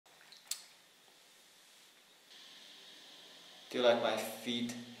Do you like my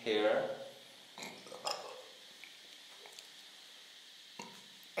feet hair?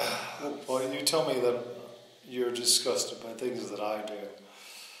 Well, you tell me that you're disgusted by things that I do.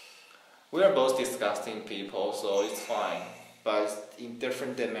 We are both disgusting people, so it's fine. But it's in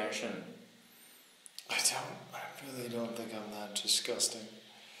different dimension. I really don't think I'm that disgusting.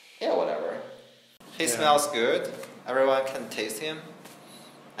 Yeah, whatever. He smells good. Everyone can taste him.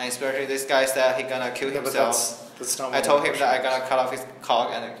 And especially this guy said he gonna kill himself. But that's not what I told him that I gonna cut off his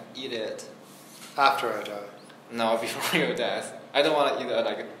cock and eat it. After I die. No, before your death. I don't want to eat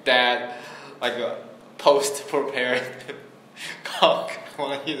like a dead, like a post-prepared cock. I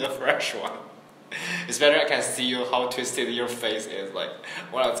want to eat a fresh one. It's better I can see you how twisted your face is, like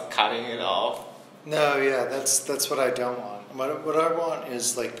when I was cutting it off. No, yeah, that's what I don't want. What I want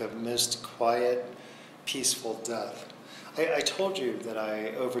is like the most quiet, peaceful death. I told you that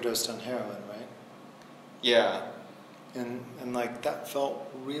I overdosed on heroin, right? Yeah. And like that felt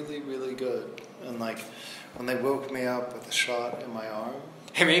really, really good. And like when they woke me up with a shot in my arm.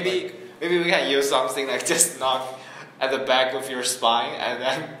 Hey, maybe we can use something like just knock at the back of your spine and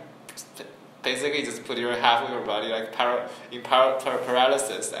then basically just put your half of your body like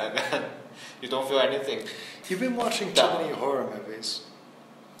paralysis and then you don't feel anything. You've been watching too many horror movies.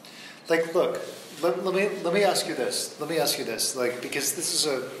 Like, look, let me ask you this. Let me ask you this, like, because this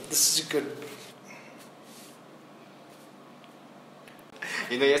is a good.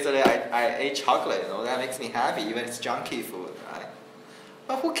 You know, yesterday I ate chocolate. You know, that makes me happy, even it's junky food, right?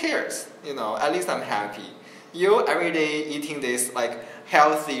 But who cares? You know, at least I'm happy. You every day eating this like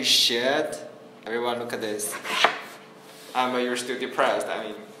healthy shit. Everyone look at this. But you're still depressed. I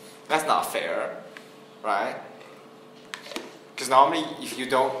mean, that's not fair, right? Because normally if you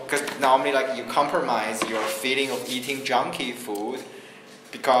don't, because normally like you compromise your feeling of eating junky food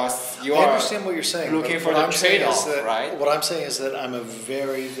because you are. I understand what you're saying. Looking for the trade-off, right? What I'm saying is that I'm a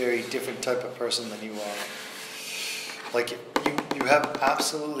very, very different type of person than you are. Like you have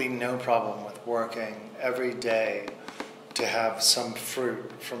absolutely no problem with working every day to have some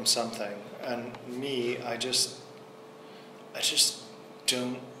fruit from something, and me, I just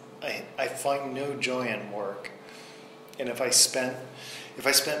don't. I find no joy in work, and if I spent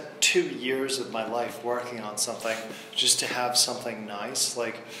 2 years of my life working on something just to have something nice,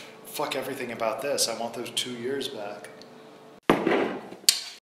 like fuck everything about this. I want those 2 years back.